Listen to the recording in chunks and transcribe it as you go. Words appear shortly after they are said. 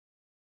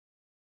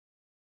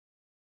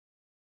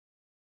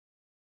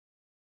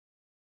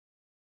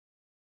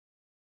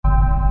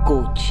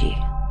Gucci.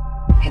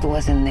 It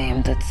was a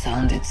name that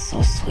sounded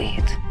so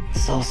sweet,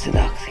 so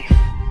seductive.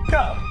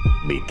 Come,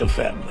 meet the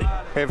family.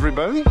 Hey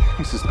everybody,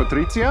 this is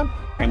Patrizia,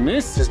 and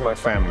this is my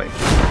family.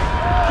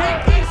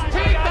 Kick his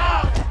teeth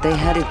out! They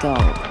had it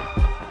all.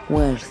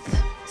 Wealth,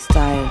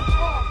 style,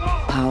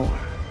 power.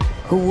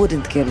 Who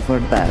wouldn't kill for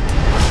that?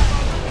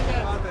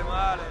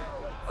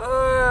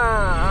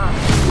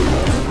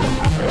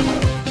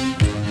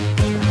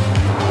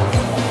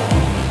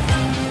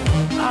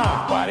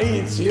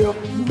 Patrizia,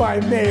 my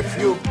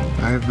nephew.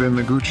 I've been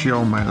the Gucci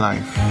all my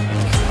life.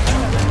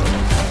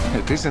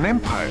 It is an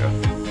empire.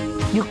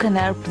 You can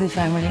help the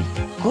family.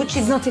 Gucci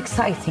is not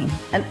exciting,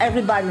 and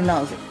everybody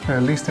knows it.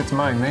 At least it's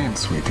my name,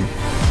 sweetie.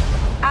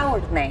 Our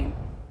name,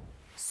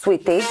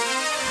 sweetie.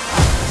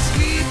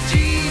 Sweet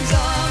dreams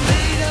are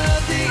made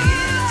of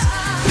these.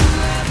 Who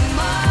am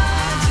I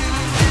to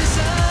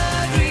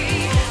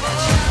disagree? I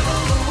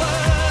travel the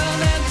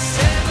world and the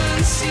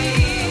seven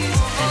seas.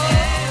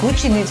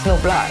 Gucci needs no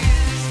blood.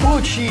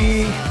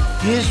 Gucci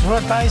is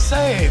what I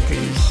say it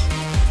is.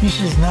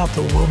 This is not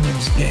a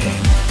woman's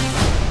game.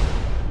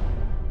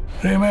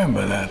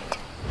 Remember that.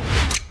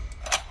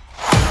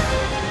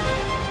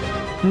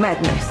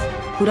 Madness.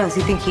 Who does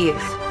he think he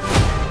is?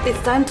 It's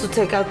time to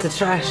take out the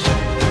trash.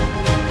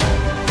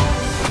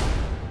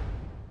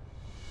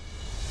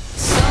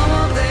 Some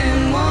of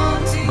them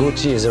want to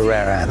Gucci is a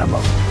rare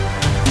animal.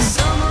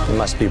 It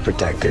must be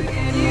protected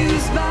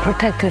use by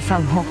Protected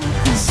from who?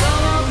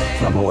 some of them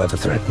from whoever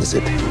threatens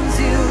it. to.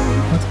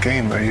 What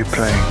game are you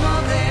playing? Some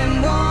of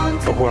them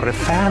want But we're a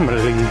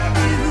family.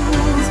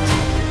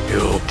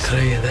 You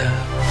traitor.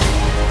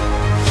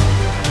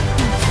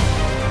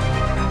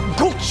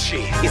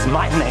 Gucci is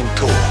my name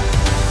too.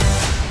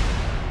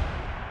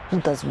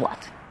 Who does what?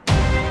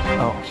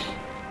 Oh.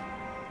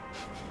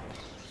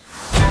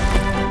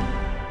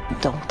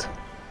 Don't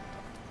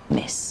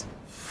miss.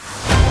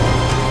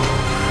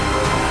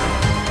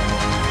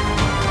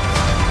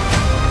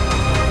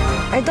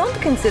 I don't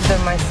consider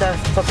myself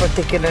a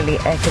particularly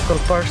ethical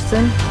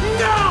person,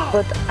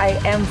 but I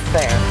am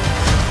fair.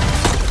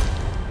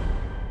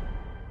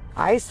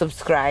 I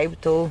subscribe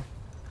to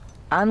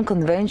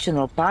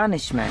unconventional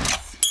punishment.